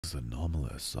This is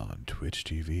Anomalous on Twitch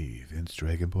TV, Vince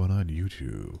Dragonborn on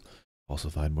YouTube. Also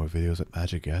find more videos at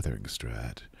Magic Gathering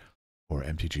Strat or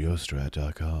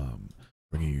MTGOstrat.com,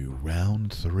 bringing you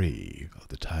round 3 of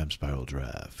the Time Spiral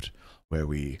Draft, where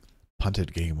we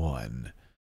punted game 1,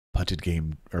 punted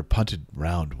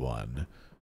round 1,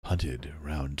 punted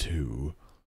round 2,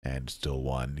 and still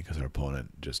won because our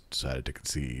opponent just decided to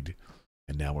concede.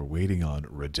 And now we're waiting on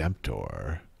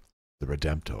Redemptor,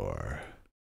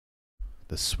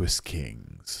 the Swiss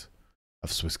Kings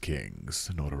of Swiss Kings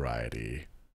notoriety,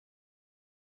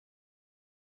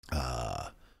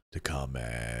 to come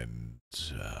and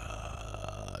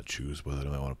choose whether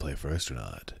they want to play first or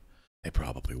not. They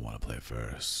probably want to play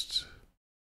first.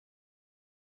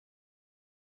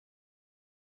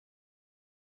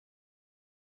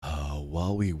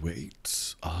 While we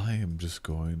wait, I am just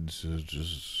going to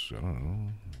I don't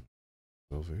know,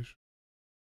 salvation.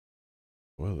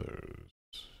 Spoilers.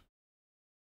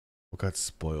 What got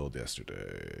spoiled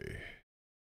yesterday?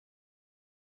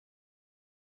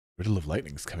 Riddle of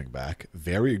Lightning's coming back.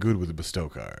 Very good with the bestow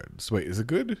cards. Wait, is it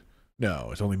good? No,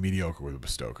 it's only mediocre with the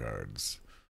bestow cards.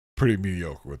 Pretty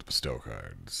mediocre with the bestow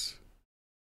cards.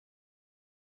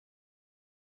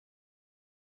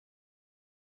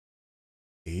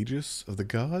 Aegis of the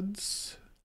Gods?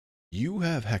 You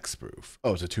have hexproof.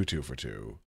 Oh, it's a 2/2 for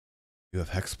 2. You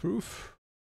have hexproof?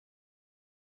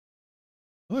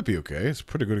 That might be okay. It's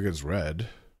pretty good against red.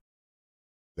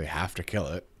 They have to kill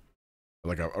it.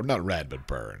 Like, or not red, but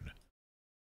burn.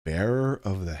 Bearer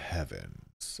of the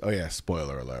Heavens. Oh yeah,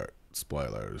 spoiler alert.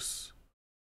 Spoilers.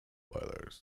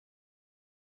 Spoilers.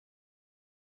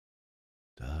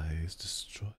 Dies,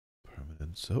 destroy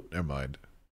permanence. Oh, never mind.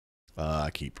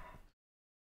 Keep.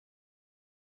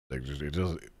 Like, it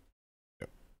doesn't. Yep.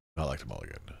 I like them all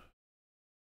again.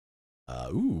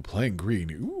 Ooh, playing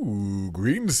green. Ooh,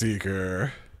 Green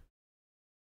Seeker.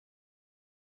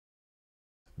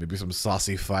 Maybe some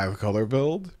saucy 5-color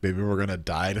build. Maybe we're gonna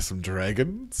die to some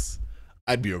dragons.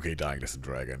 I'd be okay dying to some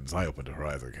dragons. I opened a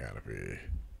Horizon Canopy.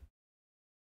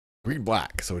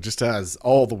 Green-black, so it just has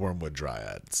all the Wormwood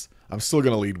Dryads. I'm still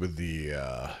gonna lead with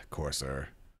the Courser.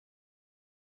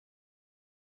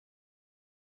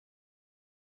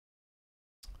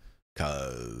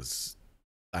 Cause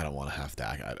I don't want to have to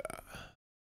I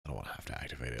don't want to have to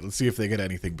activate it. Let's see if they get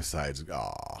anything besides.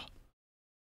 Aw.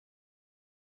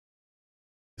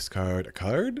 Discard a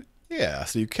card? Yeah,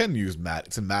 so you can use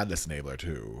It's a Madness Enabler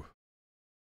too.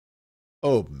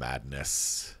 Oh,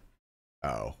 madness.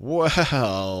 Oh,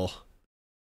 well.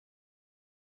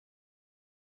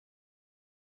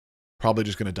 Probably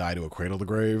just gonna die to a Cradle to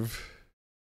Grave.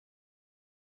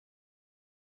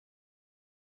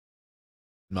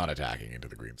 Not attacking into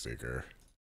the Green Seeker.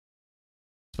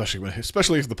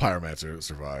 Especially if the Pyromancer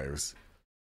survives.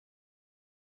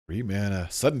 3 mana,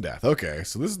 sudden death. Okay,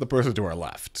 so this is the person to our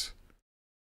left.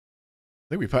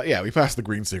 I think we passed the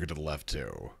Green Seeker to the left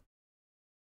too.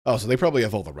 Oh, so they probably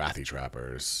have all the Wrathy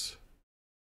Trappers.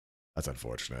 That's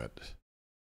unfortunate.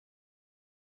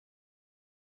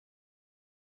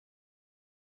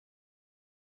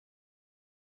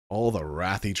 All the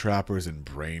Wrathy Trappers and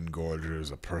Brain Gorgers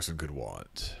a person could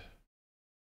want.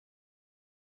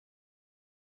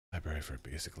 Library for a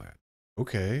basic land.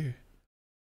 Okay.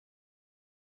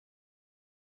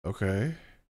 Okay.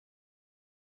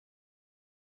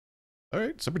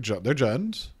 Alright, so they're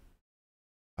gens.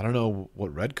 I don't know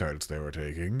what red cards they were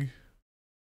taking.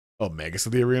 Oh, Magus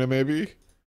of the Arena, maybe?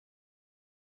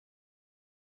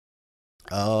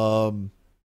 Um...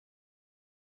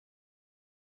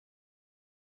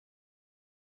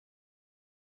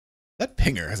 That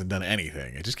pinger hasn't done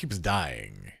anything. It just keeps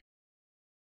dying.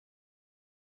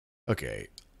 Okay.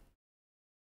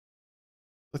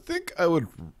 I think I would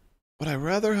I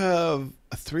rather have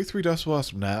a 3/3 Dust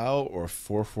Wasp now or a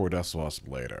 4/4 Dust Wasp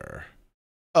later?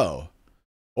 Oh.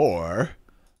 Or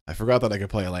I forgot that I could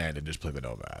play a land and just play the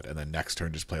Nomad, and then next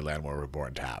turn just play Landwar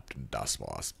Reborn tapped and Dust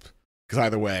Wasp. Because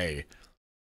either way,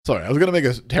 sorry, I was gonna make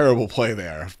a terrible play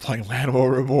there, playing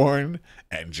Landwar Reborn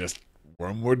and just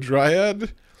Wormwood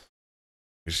Dryad.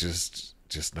 It's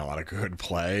just not a good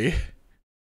play.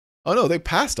 Oh no, they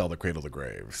passed all the Cradle to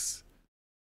Graves.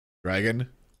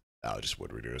 Dragon? Oh, just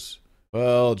would reduce.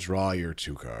 Well, draw your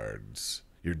 2 cards.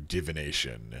 Your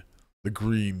Divination. The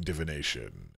green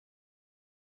Divination.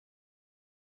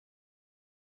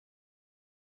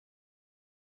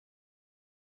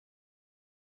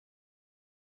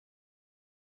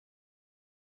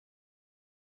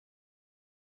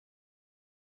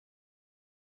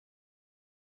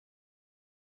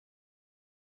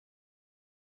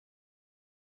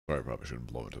 Sorry, I probably shouldn't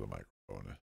blow into the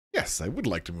microphone. Yes, I would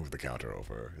like to move the counter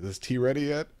over. Is this tea ready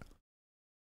yet?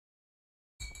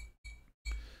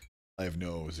 I have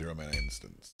no 0-mana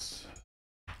instants.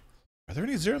 Are there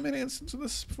any 0-mana instants in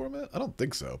this format? I don't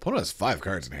think so. Opponent has 5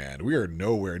 cards in hand. We are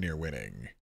nowhere near winning.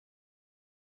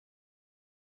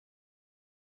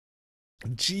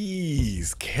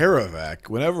 Jeez, Karavek.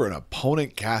 Whenever an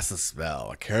opponent casts a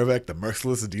spell, Karavek the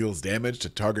Merciless deals damage to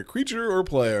target creature or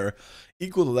player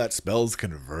equal to that spell's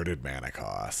converted mana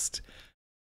cost.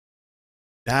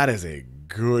 That is a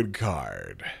good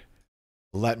card.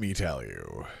 Let me tell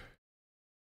you.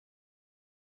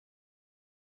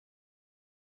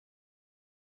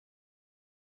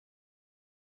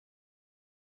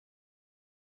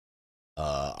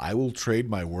 I will trade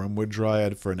my Wormwood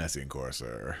Dryad for a Nessian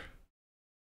Courser.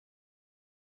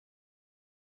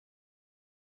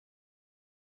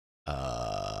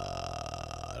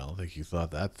 I don't think you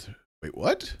thought that. Wait,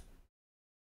 what?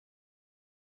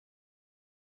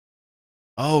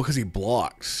 Oh, because he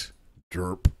blocks.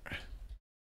 Derp.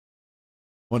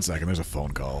 1 second, there's a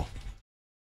phone call.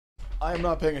 I am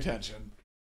not paying attention.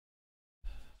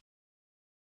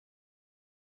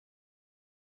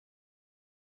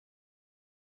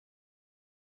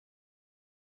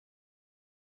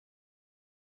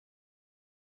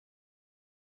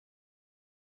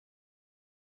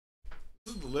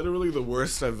 This is literally the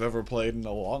worst I've ever played in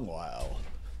a long while.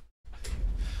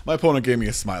 My opponent gave me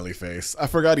a smiley face. I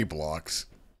forgot he blocks.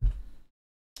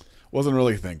 Wasn't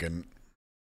really thinking.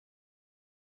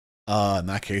 In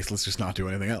that case, let's just not do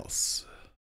anything else.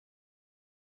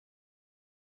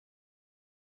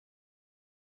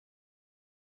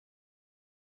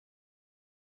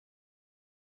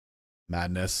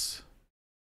 Madness.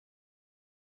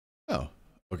 Oh,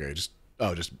 okay, just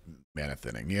mana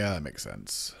thinning. Yeah, that makes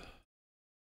sense.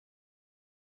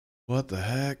 What the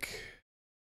heck?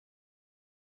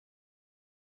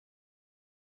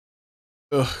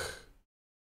 Ugh.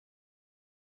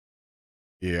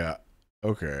 Yeah.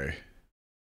 Okay.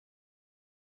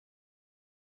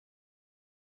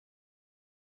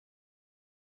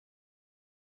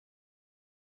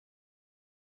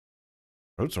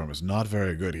 Roadstorm is not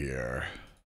very good here.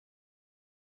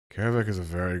 Karavek is a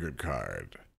very good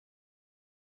card.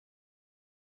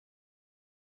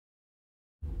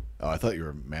 Oh, I thought you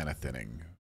were mana thinning.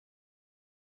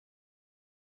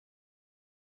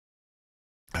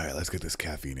 Alright, let's get this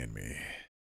caffeine in me.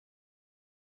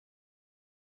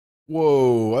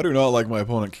 Whoa, I do not like my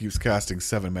opponent keeps casting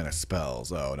 7-mana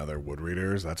spells. Oh, another Wood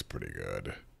Readers? That's pretty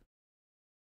good.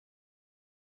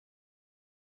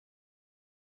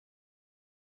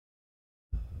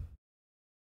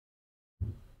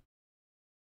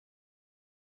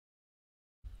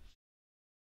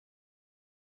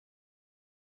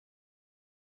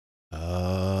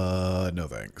 No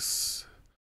thanks.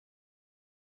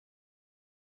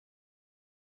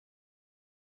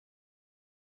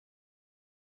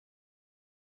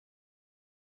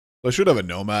 I should have a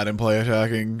Nomad in play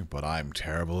attacking, but I'm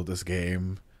terrible at this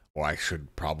game. Or I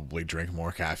should probably drink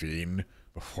more caffeine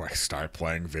before I start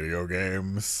playing video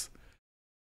games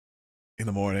in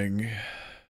the morning.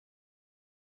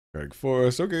 Drag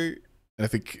Forest, okay. And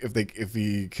if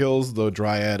he kills the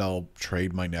Dryad, I'll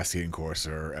trade my Nessian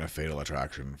Courser and a Fatal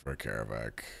Attraction for a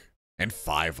Karavek. And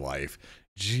 5 life.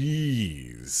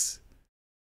 Jeez.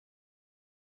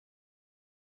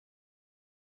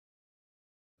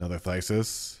 Another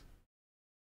Thysis.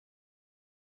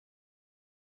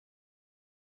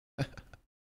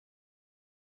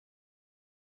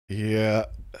 Yeah.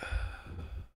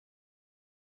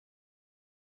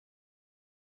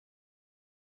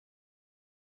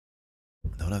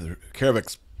 No, another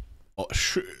Karavek's. Oh,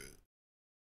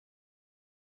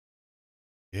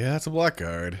 yeah, it's a black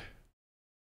card.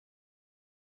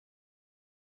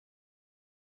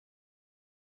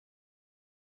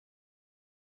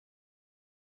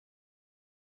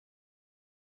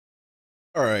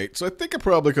 Alright, so I think I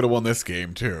probably could have won this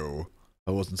game too.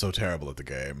 I wasn't so terrible at the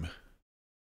game.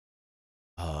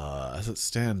 As it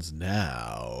stands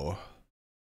now,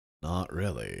 not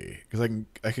really. Because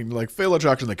I can like Fatal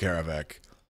Attraction the Karavek.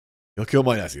 He'll kill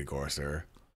my Nessian Courser.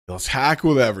 He'll attack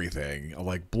with everything. I'll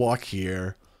like block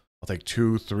here. I'll take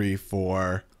 2, 3,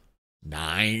 4,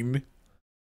 9.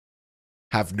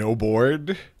 Have no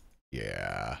board.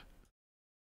 Yeah.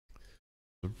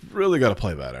 Really gotta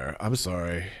play better. I'm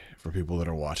sorry for people that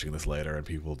are watching this later and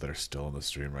people that are still in the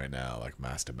stream right now, like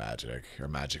Master Magic or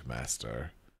Magic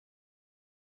Master.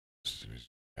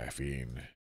 Caffeine.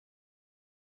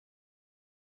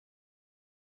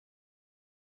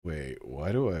 Wait,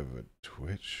 why do I have a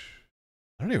Twitch?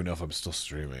 I don't even know if I'm still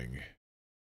streaming.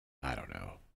 I don't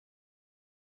know.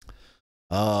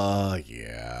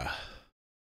 Yeah.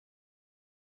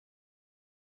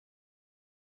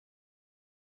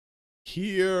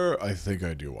 Here, I think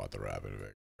I do want the Rapid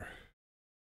Vigor.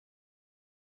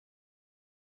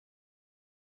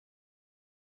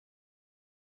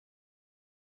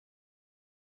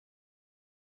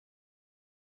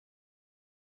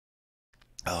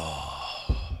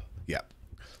 Oh, yeah.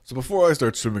 So before I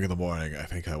start swimming in the morning, I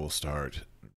think I will start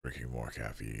drinking more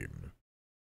caffeine.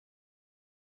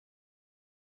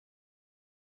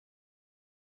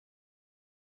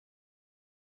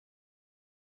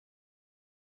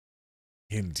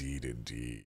 Indeed,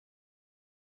 indeed.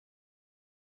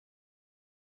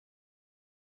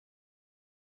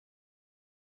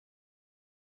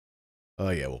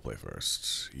 Yeah, we'll play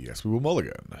first. Yes, we will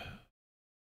mulligan.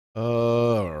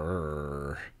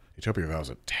 Utopia Vow was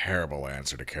a terrible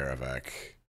answer to Karavek.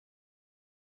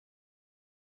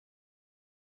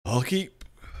 I'll keep.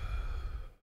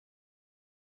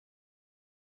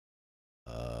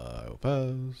 I will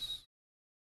pass.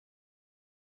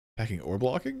 Attacking or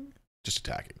blocking? Just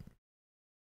attacking.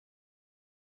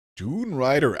 Dune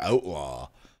Rider Outlaw.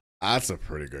 That's a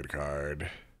pretty good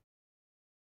card.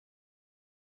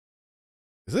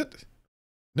 Is it?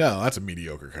 No, that's a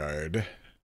mediocre card.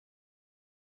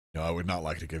 No, I would not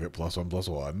like to give it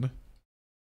 +1/+1.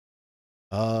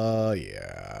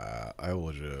 Yeah. I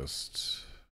will just...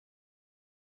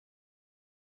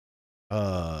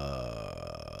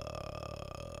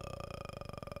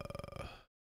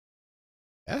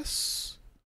 S?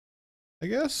 I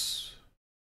guess?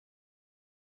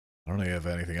 I don't really have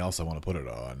anything else I want to put it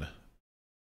on.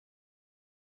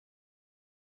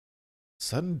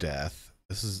 Sudden death.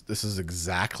 This is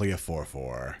exactly a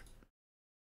 4/4.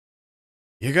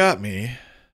 You got me.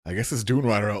 I guess this Dune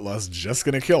Rider Outlaw's just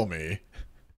gonna kill me.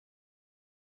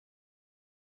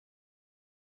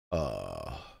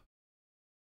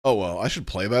 Oh well, I should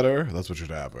play better. That's what should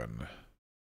happen.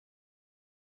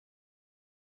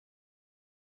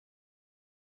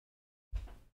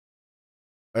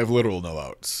 I have literal no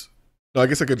outs. No, I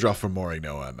guess I could draw from Mori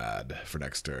No I'm mad for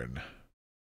next turn.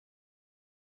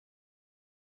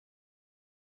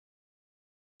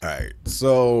 Alright,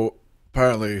 so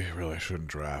apparently really I shouldn't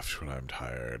draft when I'm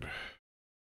tired.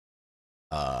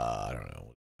 I don't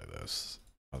know. We'll play this.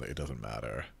 It doesn't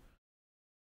matter.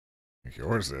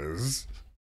 Yours is.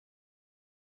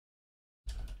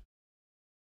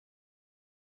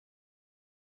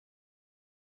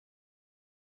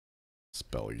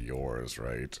 Spell yours,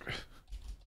 right?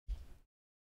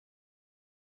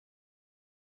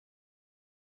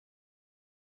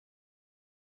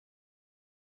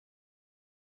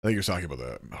 I think you're talking about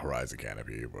the Horizon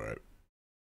Canopy, but...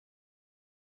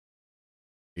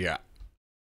 yeah.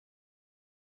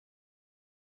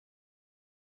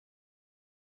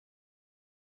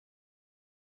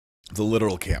 The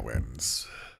literal can't wins.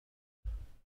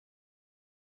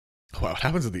 Wow, what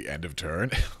happens at the end of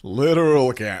turn?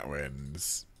 Literal can't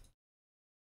wins.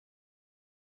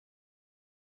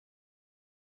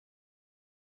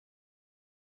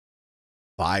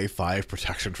 Five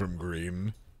protection from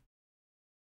green.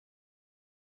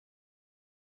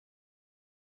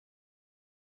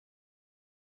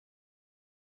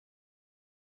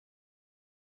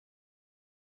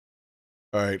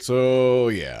 Alright, so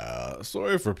yeah.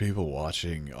 Sorry for people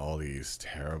watching all these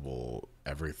terrible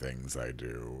everythings I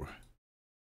do.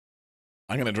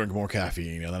 I'm gonna drink more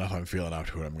caffeine, and then if I'm feeling up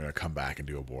to it, I'm gonna come back and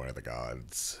do a Born of the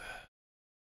Gods.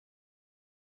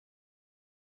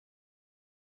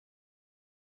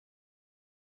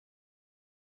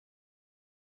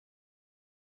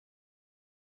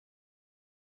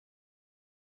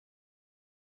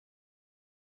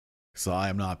 So I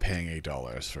am not paying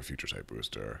 $8 for Future Type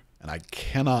Booster, and I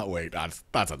cannot wait.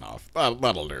 That's enough.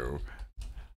 That'll do.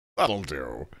 That'll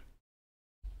do.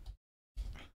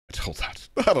 I told that.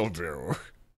 That'll do.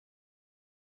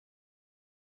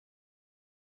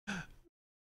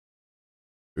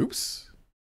 Oops.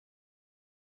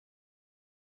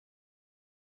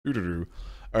 Doo-doo-doo.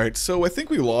 Alright, so I think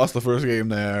we lost the first game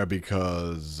there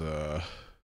because,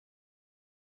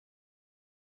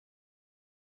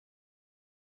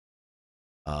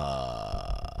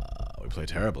 we played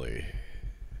terribly.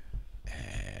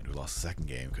 And we lost the second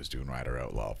game because Dune Rider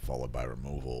Outlaw followed by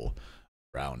removal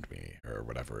around me, or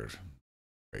whatever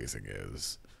phrasing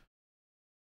is.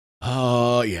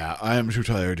 Yeah, I am too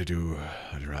tired to do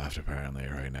a draft apparently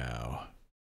right now.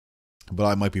 But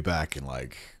I might be back in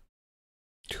like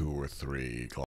 2 or 3